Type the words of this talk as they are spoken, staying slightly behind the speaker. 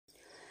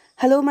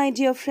Hello, my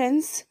dear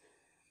friends.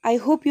 I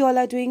hope you all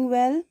are doing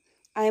well.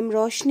 I am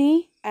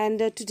Roshni, and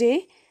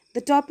today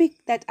the topic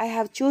that I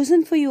have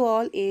chosen for you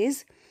all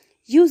is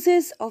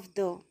uses of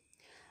the.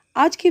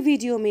 आज के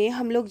video में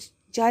हम लोग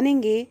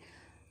जानेंगे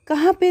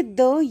कहाँ पे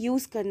the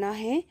use करना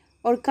है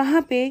और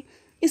कहाँ पे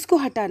इसको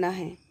हटाना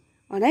है.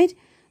 Alright?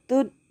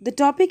 तो the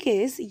topic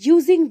is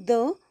using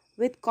the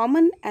with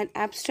common and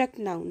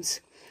abstract nouns.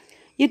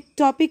 ये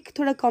टॉपिक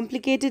थोड़ा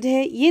कॉम्प्लिकेटेड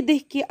है. ये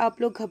देख के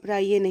आप लोग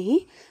घबराइए नहीं,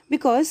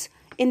 because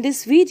in this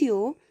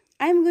video,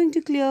 I am going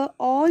to clear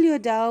all your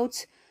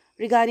doubts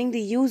regarding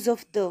the use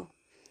of the.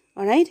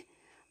 Alright?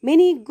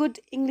 Many good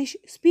English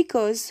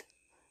speakers,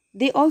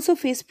 they also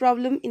face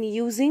problem in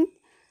using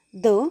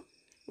the.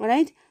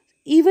 Alright?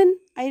 Even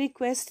I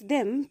request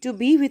them to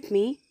be with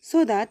me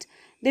so that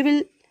they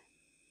will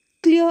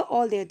clear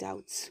all their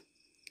doubts.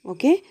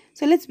 Okay?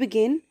 So let's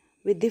begin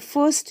with the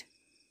first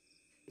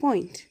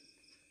point.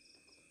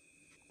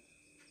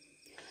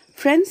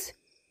 Friends,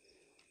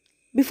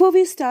 before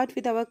we start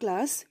with our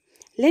class,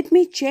 let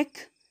me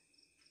check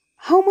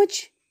how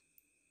much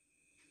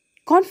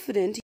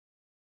confident you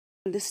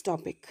are on this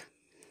topic.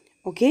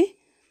 Okay?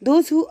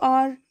 Those who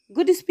are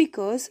good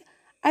speakers,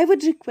 I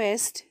would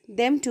request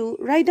them to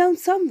write down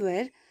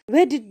somewhere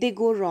where did they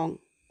go wrong.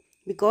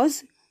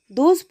 Because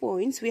those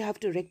points we have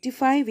to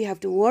rectify, we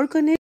have to work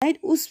on it.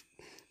 Right? उस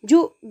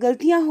जो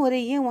गलतियां हो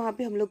रही हैं वहाँ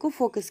पे हम लोग को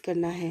focus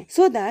करना है,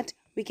 so that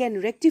we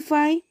can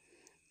rectify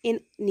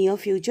in near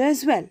future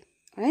as well.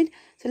 Alright,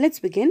 so let's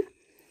begin.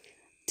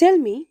 Tell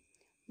me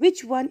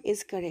which one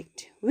is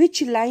correct.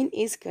 Which line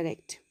is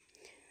correct?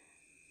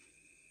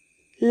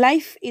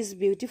 Life is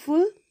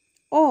beautiful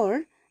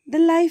or the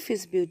life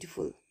is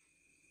beautiful?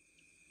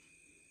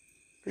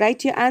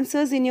 Write your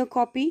answers in your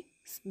copy.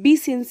 Be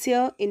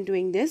sincere in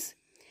doing this.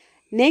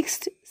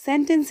 Next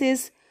sentence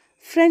is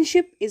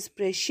friendship is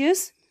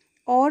precious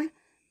or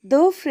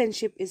the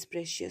friendship is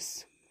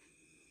precious.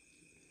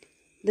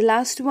 The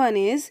last one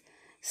is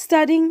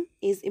studying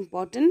is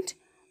important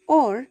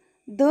or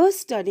the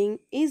studying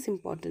is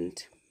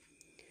important.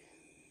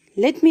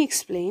 Let me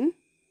explain.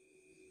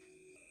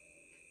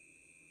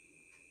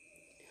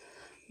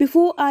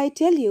 Before I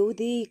tell you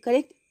the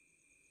correct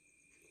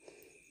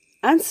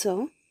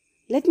answer,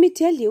 let me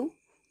tell you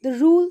the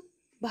rule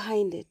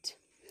behind it.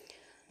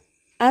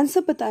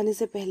 Answer बताने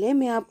से पहले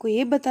मैं आपको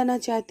ये बताना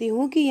चाहती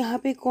हूँ कि यहाँ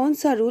पे कौन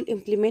सा रूल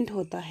इम्प्लीमेंट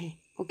होता है.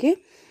 ओके?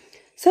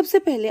 सबसे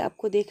पहले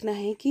आपको देखना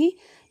है कि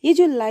ये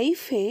जो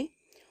लाइफ है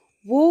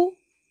वो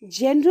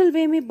जनरल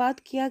वे में बात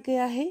किया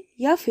गया है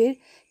या फिर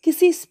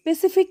किसी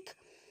स्पेसिफिक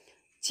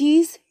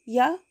चीज़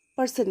या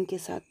पर्सन के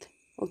साथ.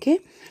 ओके?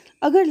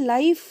 अगर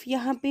लाइफ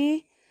यहाँ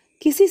पे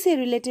किसी से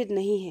रिलेटेड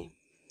नहीं है,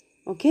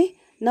 ओके,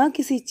 ना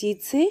किसी चीज़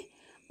से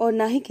और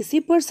ना ही किसी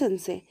पर्सन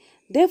से,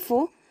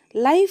 देयरफॉर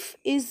लाइफ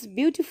इज़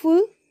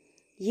ब्यूटीफुल,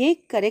 ये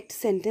करेक्ट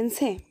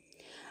सेंटेंस है.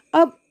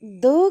 अब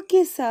द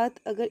के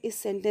साथ अगर इस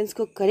सेंटेंस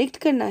को करेक्ट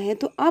करना है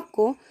तो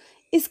आपको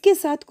इसके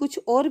साथ कुछ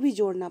और भी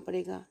जोड़ना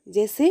पड़ेगा.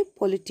 जैसे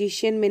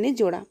पॉलिटिशियन मैंने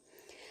जोड़ा.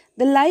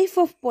 The life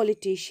of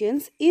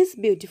politicians is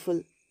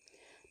beautiful.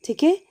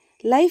 ठीक है?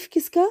 लाइफ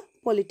किसका?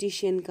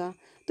 पॉलिटिशियन का.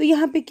 तो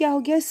यहाँ पे क्या हो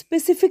गया?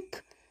 स्पेसिफिक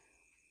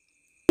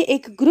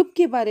एक ग्रुप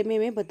के बारे में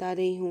मैं बता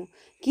रही हूँ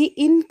कि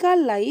इनका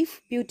लाइफ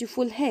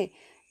ब्यूटीफुल है,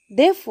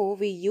 therefore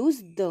we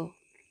use the.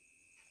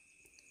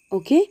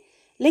 Okay?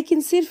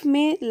 लेकिन सिर्फ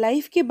मैं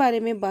लाइफ के बारे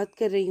में बात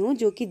कर रही हूँ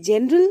जो कि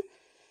जनरल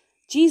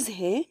चीज़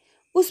है,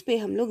 उस पे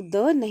हम लोग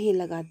द नहीं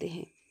लगाते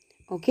हैं.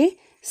 Okay?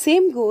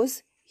 Same goes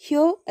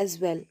here as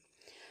well.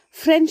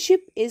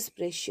 Friendship is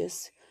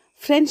precious.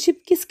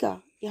 Friendship किसका?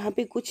 यहाँ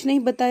पे कुछ नहीं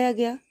बताया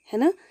गया है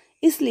ना,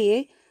 इसलिए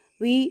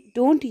we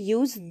don't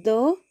use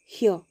the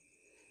here.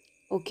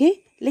 Okay?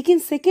 लेकिन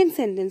सेकेंड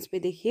सेंटेंस पे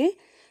देखिए,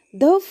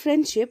 the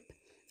friendship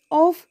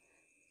of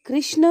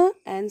Krishna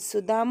and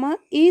Sudama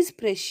is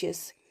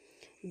precious.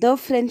 The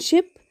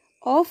friendship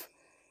of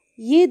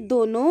ये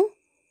दोनों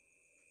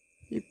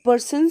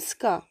पर्सन्स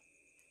का.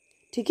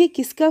 ठीक है?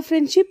 किसका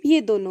फ्रेंडशिप?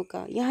 ये दोनों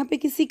का. यहाँ पे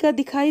किसी का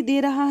दिखाई दे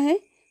रहा है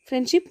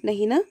फ्रेंडशिप?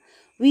 नहीं ना.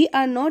 We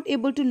are not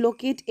able to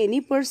locate any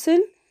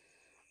person,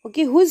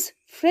 okay, whose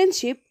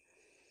friendship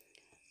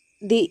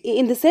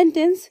in the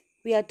sentence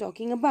we are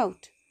talking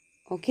about.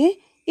 Okay?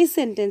 इस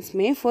सेंटेंस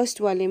में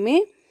फर्स्ट वाले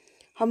में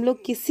हम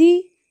लोग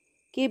किसी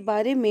के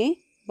बारे में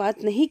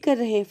बात नहीं कर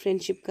रहे हैं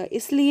फ्रेंडशिप का,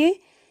 इसलिए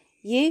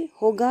ये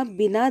होगा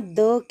बिना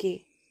द के.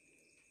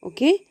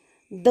 ओके?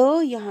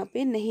 द यहाँ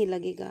पे नहीं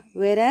लगेगा.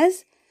 वेयर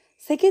एज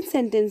सेकेंड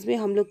सेंटेंस में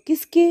हम लोग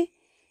किसके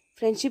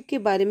फ्रेंडशिप के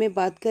बारे में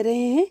बात कर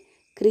रहे हैं?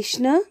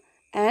 कृष्णा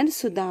एंड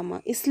सुदामा,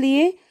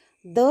 इसलिए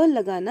द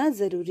लगाना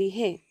ज़रूरी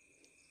है.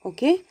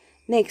 Okay?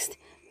 Next,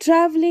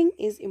 travelling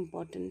is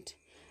important.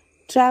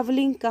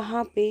 Travelling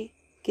कहाँ पे,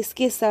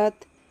 किसके साथ,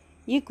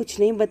 ये कुछ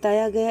नहीं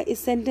बताया गया इस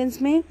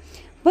सेंटेंस में.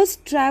 बस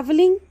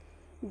ट्रैवलिंग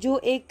जो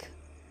एक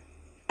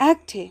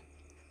एक्ट है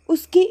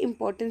उसके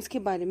इम्पोर्टेंस के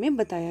बारे में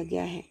बताया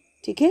गया है.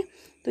 ठीक है?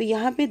 तो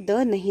यहाँ पे द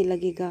नहीं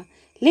लगेगा.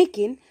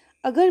 लेकिन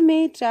अगर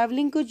मैं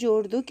ट्रैवलिंग को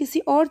जोड़ दूँ किसी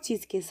और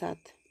चीज़ के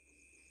साथ,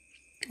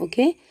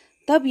 ओके,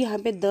 तब यहाँ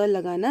पे द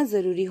लगाना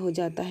ज़रूरी हो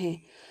जाता है.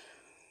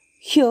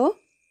 Here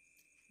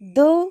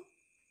the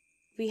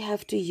we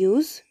have to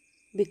use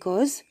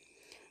because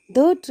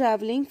the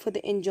traveling for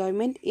the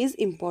enjoyment is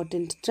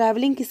important.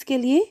 Traveling किसके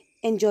लिए?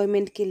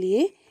 Enjoyment के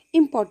लिए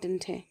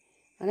important है.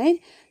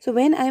 Alright? So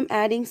when I am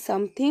adding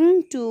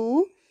something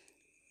to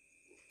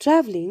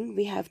traveling,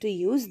 we have to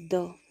use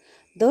the.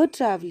 The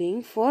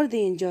traveling for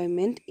the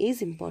enjoyment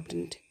is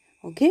important.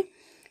 Okay?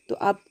 तो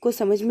आपको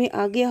समझ में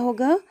आ गया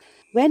होगा.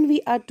 When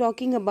we are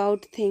talking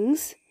about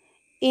things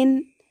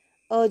in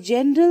a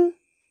general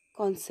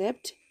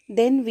concept,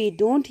 then we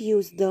don't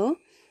use the.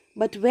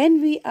 But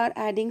when we are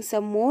adding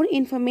some more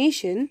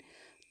information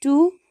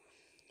to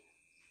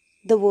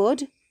the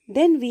word,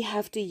 then we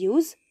have to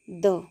use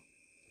the.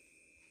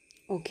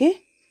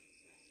 Okay?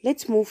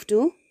 Let's move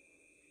to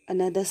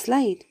another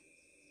slide.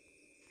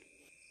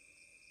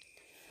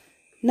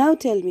 Now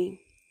tell me,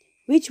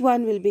 which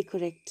one will be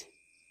correct?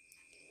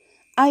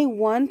 I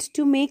want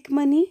to make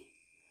money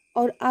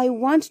or I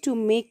want to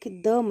make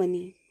the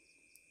money?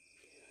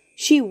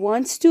 She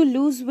wants to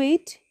lose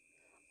weight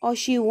or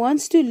she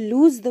wants to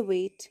lose the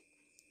weight?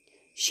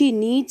 She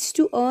needs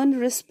to earn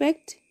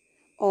respect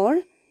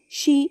or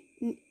he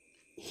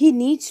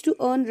needs to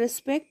earn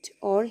respect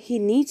or he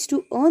needs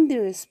to earn the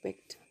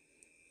respect?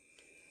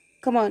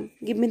 Come on,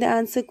 give me the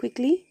answer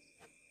quickly.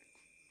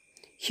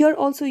 Here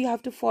also you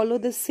have to follow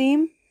the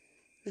same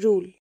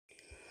rule.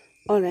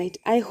 Alright,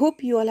 I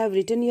hope you all have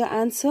written your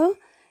answer.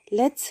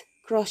 Let's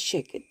cross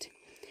check it.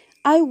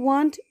 I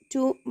want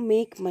to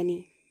make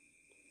money.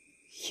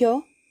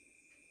 Here,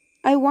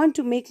 I want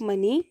to make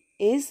money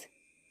is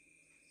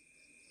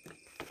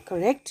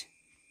correct.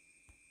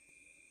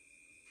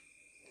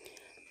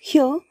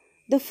 Here,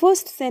 the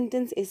first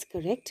sentence is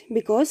correct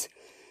because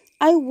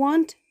I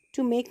want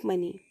to make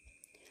money.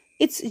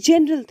 It's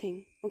general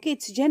thing, okay?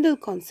 It's general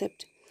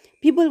concept.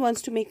 People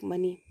wants to make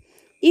money.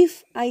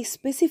 If I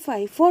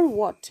specify for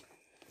what,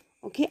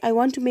 okay, I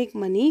want to make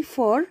money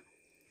for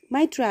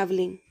my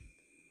traveling.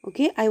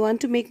 Okay, I want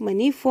to make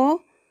money for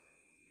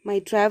my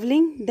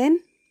traveling, then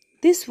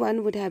this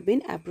one would have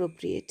been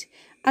appropriate.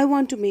 I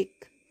want to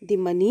make the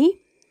money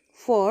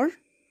for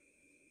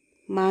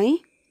my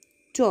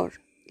tour.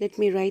 Let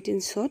me write in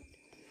short.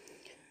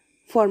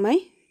 For my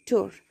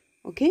tour.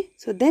 Okay,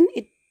 so then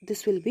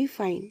this will be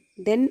fine.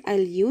 Then I'll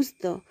use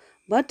the.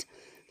 But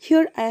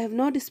here I have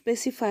not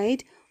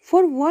specified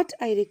for what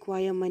I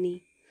require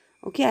money.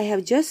 Okay, I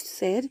have just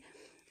said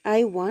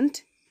I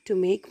want to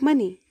make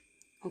money.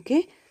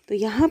 Okay, तो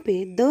यहाँ पे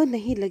the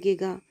नहीं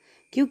लगेगा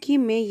क्योंकि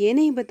मैं ये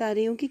नहीं बता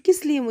रही हूँ कि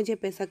किस लिए मुझे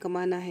पैसा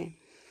कमाना है,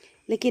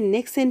 लेकिन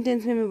नेक्स्ट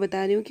सेंटेंस में मैं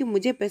बता रही हूँ कि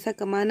मुझे पैसा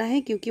कमाना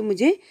है क्योंकि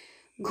मुझे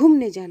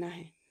घूमने जाना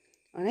है.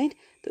 ऑलराइट,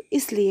 तो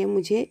इसलिए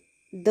मुझे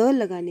द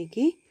लगाने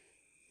की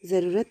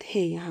ज़रूरत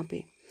है यहाँ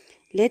पे.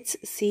 Let's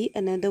see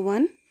another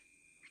one.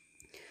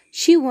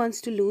 She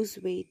wants to lose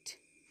weight.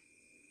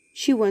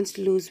 She wants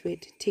to lose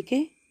weight. ठीक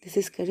है, this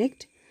is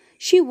correct.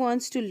 She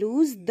wants to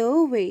lose the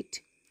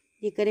wait.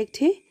 ये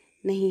करेक्ट है?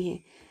 नहीं है.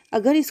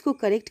 अगर इसको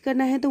करेक्ट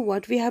करना है तो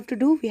what we have to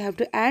do, we have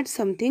to add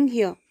something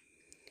here.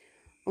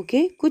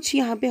 Okay, कुछ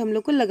यहाँ पे हम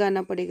लोग को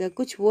लगाना पड़ेगा,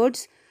 कुछ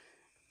वर्ड्स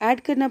ऐड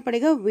करना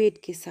पड़ेगा वेट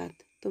के साथ.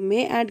 तो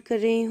मैं ऐड कर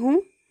रही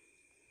हूँ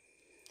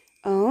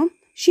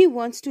she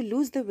wants to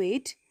lose the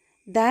wait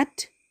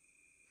that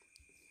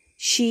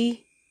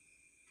she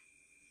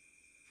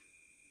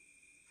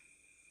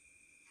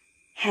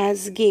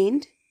has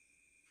gained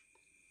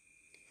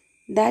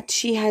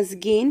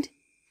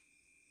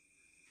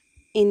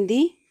in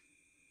the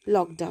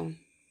lockdown.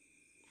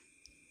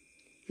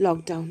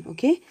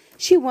 Okay,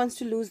 she wants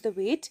to lose the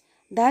weight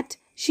that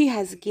she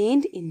has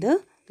gained in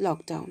the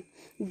lockdown.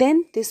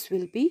 Then this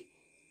will be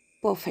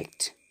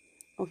perfect.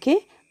 Okay,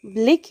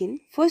 लेकिन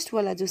first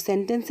वाला जो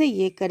sentence है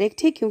ये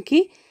correct है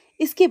क्योंकि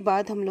इसके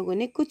बाद हम लोगों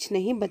ने कुछ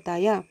नहीं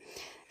बताया.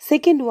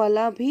 सेकंड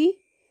वाला भी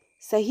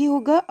सही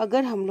होगा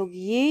अगर हम लोग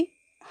ये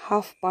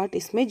हाफ पार्ट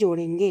इसमें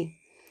जोड़ेंगे.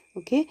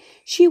 Okay,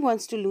 she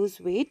wants to lose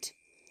weight.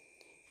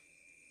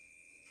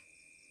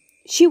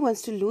 She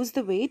wants to lose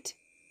the weight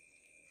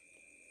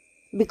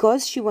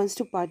because she wants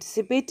to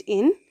participate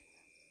in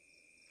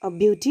a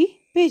beauty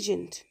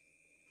pageant.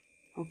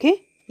 Okay,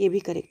 ये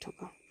भी correct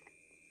होगा.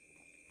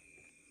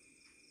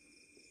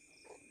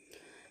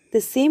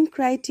 The same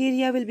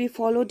criteria will be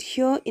followed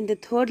here in the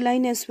third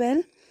line as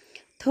well.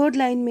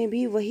 Third line में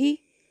भी वही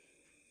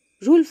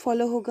rule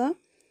follow होगा.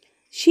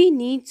 He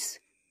needs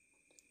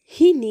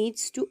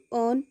to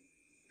earn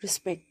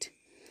respect.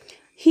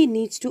 He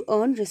needs to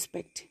earn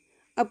respect.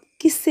 अब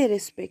किससे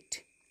respect?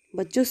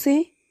 बच्चों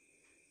से,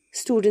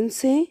 स्टूडेंट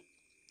से.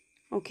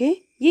 ओके,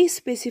 ये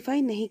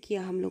स्पेसिफाई नहीं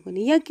किया हम लोगों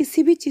ने, या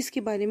किसी भी चीज़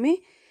के बारे में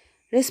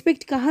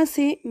रिस्पेक्ट कहाँ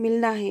से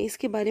मिलना है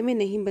इसके बारे में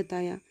नहीं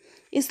बताया,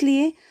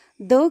 इसलिए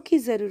द की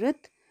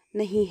ज़रूरत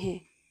नहीं है.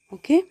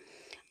 ओके,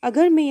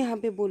 अगर मैं यहाँ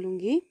पे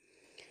बोलूँगी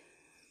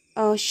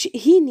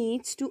he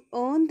needs to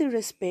earn the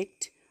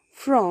respect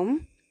from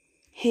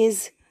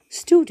his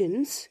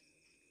students,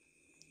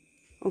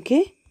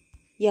 okay,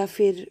 या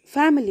फिर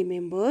फैमिली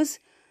मेम्बर्स,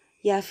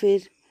 या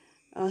फिर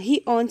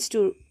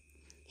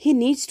he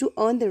needs to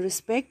earn the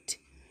respect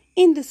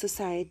in the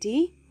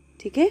society.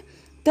 ठीक है,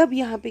 तब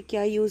यहाँ पे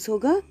क्या यूज़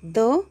होगा?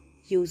 द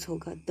यूज़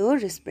होगा, the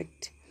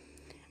respect.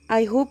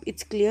 I hope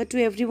it's clear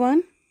to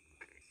everyone.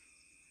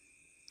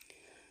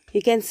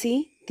 You can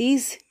see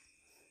these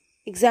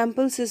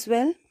examples as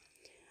well.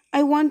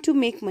 I want to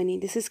make money.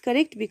 This is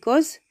correct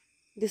because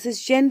this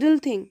is general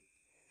thing.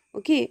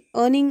 Okay,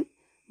 earning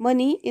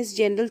money is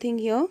general thing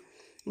here.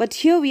 But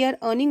here we are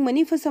earning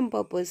money for some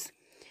purpose.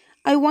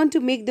 I want to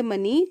make the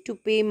money to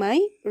pay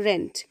my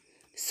rent.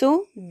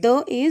 So,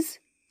 the is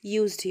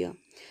used here.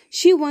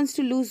 She wants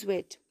to lose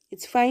weight.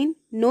 It's fine.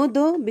 No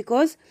the,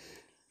 because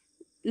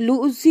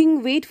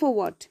losing weight for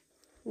what?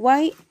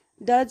 Why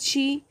does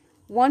she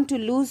want to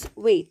lose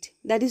weight?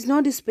 That is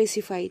not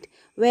specified.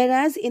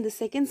 Whereas in the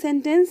second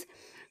sentence,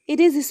 it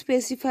is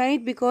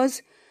specified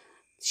because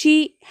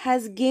she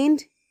has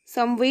gained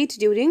some weight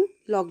during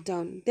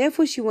lockdown.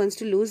 Therefore, she wants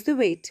to lose the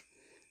weight.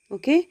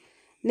 Okay.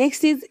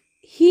 Next is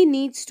he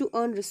needs to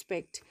earn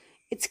respect.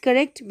 It's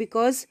correct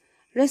because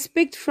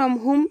respect from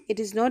whom, it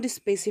is not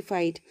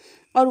specified.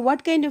 Or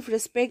what kind of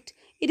respect,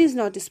 it is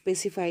not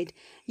specified.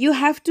 You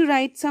have to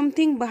write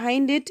something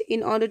behind it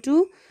in order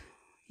to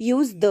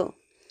use the.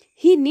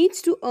 He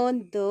needs to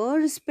earn the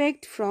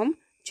respect from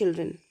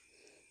children.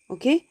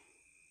 Okay.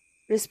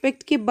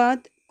 Respect के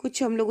बाद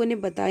कुछ हम लोगों ने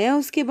बताया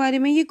उसके बारे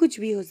में, ये कुछ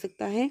भी हो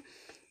सकता है,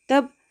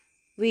 तब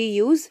we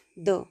use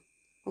the.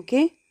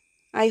 Okay.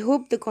 I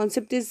hope the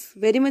concept is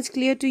very much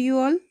clear to you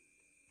all.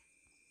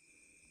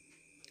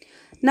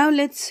 Now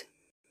let's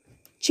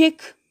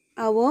check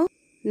our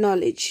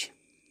knowledge.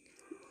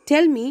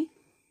 Tell me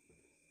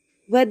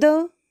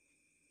whether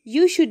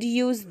you should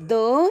use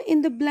the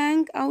in the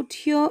blank out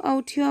here,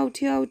 out here, out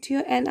here, out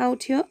here, and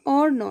out here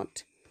or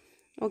not.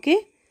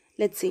 Okay,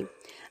 let's see.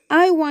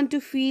 I want to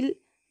feel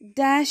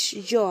dash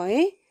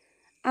joy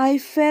I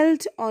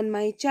felt on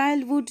my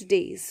childhood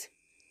days.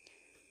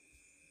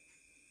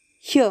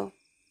 Here,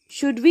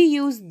 should we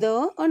use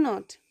the or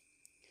not?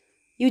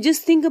 You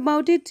just think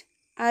about it.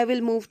 I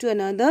will move to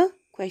another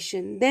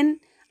question. Then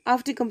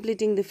after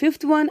completing the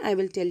fifth one, I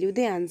will tell you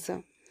the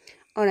answer.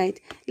 Alright,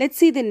 let's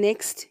see the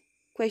next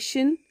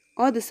question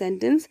or the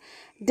sentence.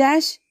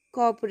 Dash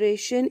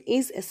cooperation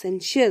is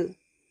essential.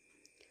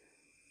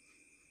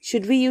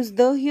 Should we use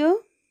the here?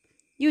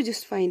 You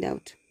just find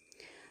out.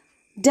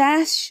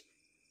 Dash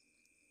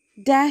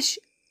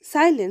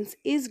silence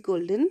is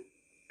golden.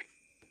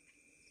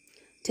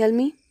 Tell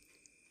me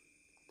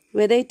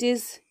whether it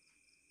is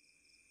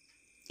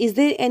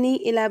there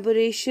any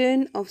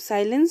elaboration of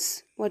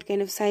silence? What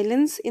kind of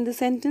silence in the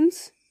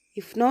sentence?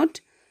 If not,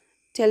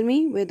 tell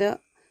me whether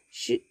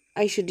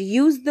I should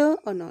use the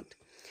or not.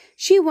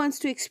 She wants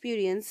to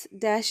experience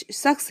dash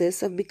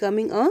success of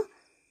becoming a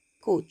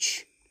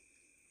coach.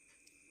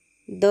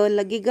 The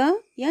लगेगा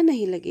या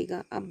नहीं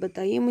लगेगा? आप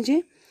बताइए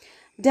मुझे.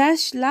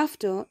 Dash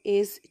laughter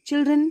is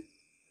children.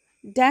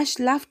 Dash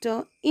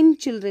laughter in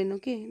children.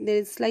 Okay, there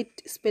is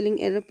slight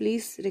spelling error.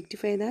 Please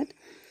rectify that.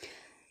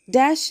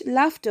 Dash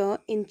laughter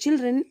in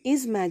children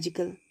is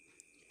magical.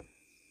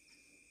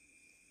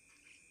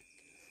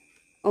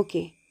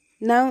 Okay,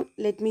 now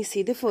let me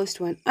see the first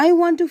one. I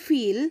want to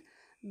feel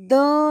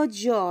the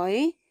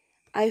joy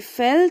I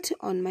felt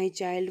on my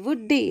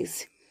childhood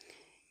days.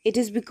 It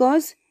is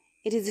because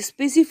it is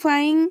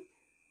specifying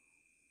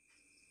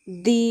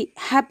the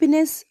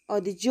happiness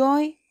or the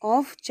joy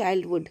of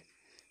childhood.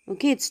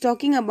 Okay, it's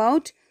talking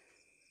about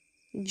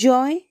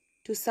joy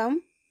to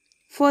some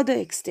further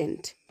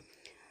extent.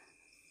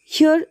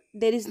 Here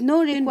there is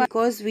no requirement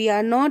because we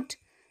are not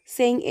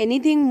saying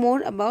anything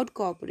more about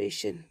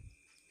cooperation.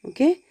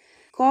 Okay,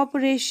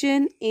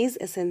 cooperation is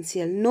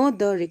essential, no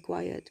the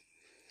required.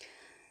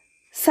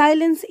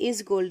 Silence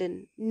is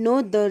golden,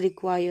 no the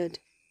required,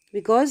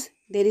 because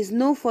there is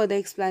no further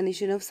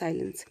explanation of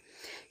silence.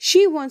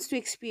 She wants to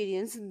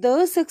experience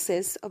the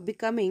success of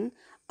becoming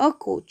a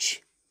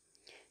coach.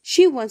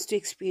 She wants to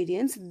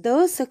experience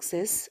the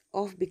success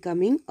of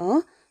becoming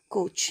a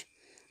coach.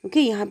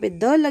 Okay, यहाँ पे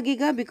the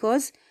लगेगा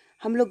because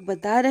हम लोग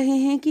बता रहे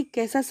हैं कि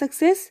कैसा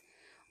सक्सेस,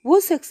 वो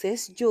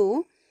सक्सेस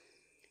जो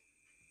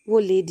वो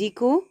लेडी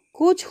को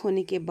कोच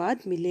होने के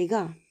बाद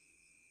मिलेगा.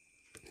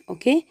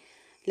 Okay,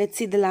 let's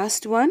see the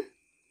last one.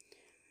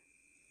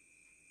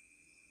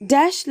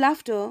 Dash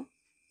laughter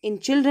in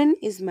children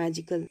is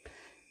magical.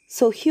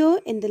 So here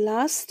in the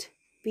last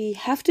we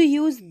have to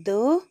use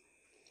the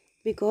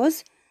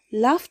because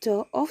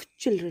laughter of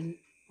children.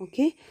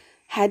 Okay,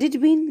 had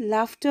it been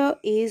laughter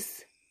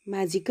is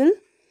magical,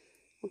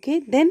 okay,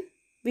 then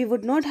we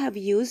would not have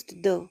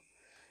used the.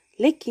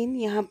 लेकिन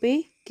यहाँ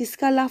पे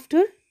किसका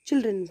laughter?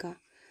 Children का,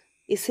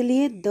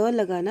 इसलिए the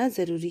लगाना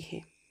ज़रूरी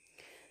है.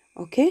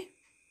 Okay,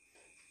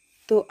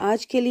 तो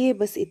आज के लिए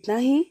बस इतना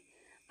ही.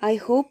 आई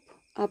होप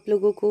आप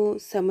लोगों को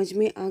समझ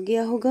में आ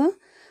गया होगा.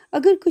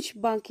 अगर कुछ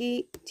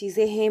बाकी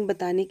चीज़ें हैं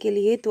बताने के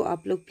लिए तो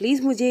आप लोग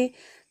प्लीज़ मुझे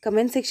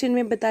कमेंट सेक्शन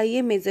में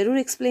बताइए. मैं ज़रूर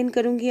एक्सप्लेन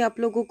करूँगी आप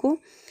लोगों को.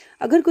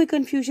 अगर कोई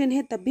कन्फ्यूजन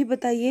है तब भी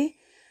बताइए,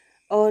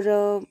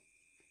 और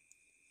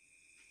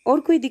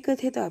कोई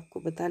दिक्कत है तो आपको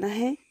बताना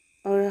है.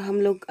 और हम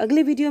लोग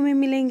अगले वीडियो में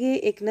मिलेंगे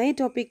एक नए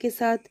टॉपिक के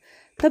साथ.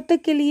 तब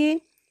तक के लिए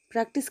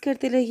प्रैक्टिस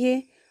करते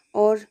रहिए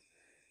और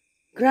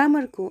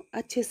ग्रामर को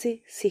अच्छे से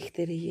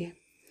सीखते रहिए।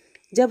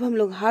 जब हम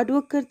लोग हार्ड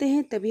वर्क करते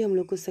हैं तभी हम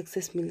लोग को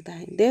सक्सेस मिलता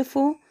है।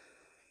 Therefore,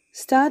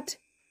 start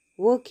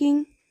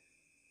working.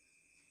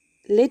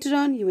 Later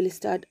on, you will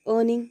start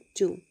earning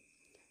too.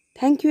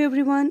 Thank you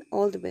everyone.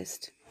 All the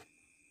best.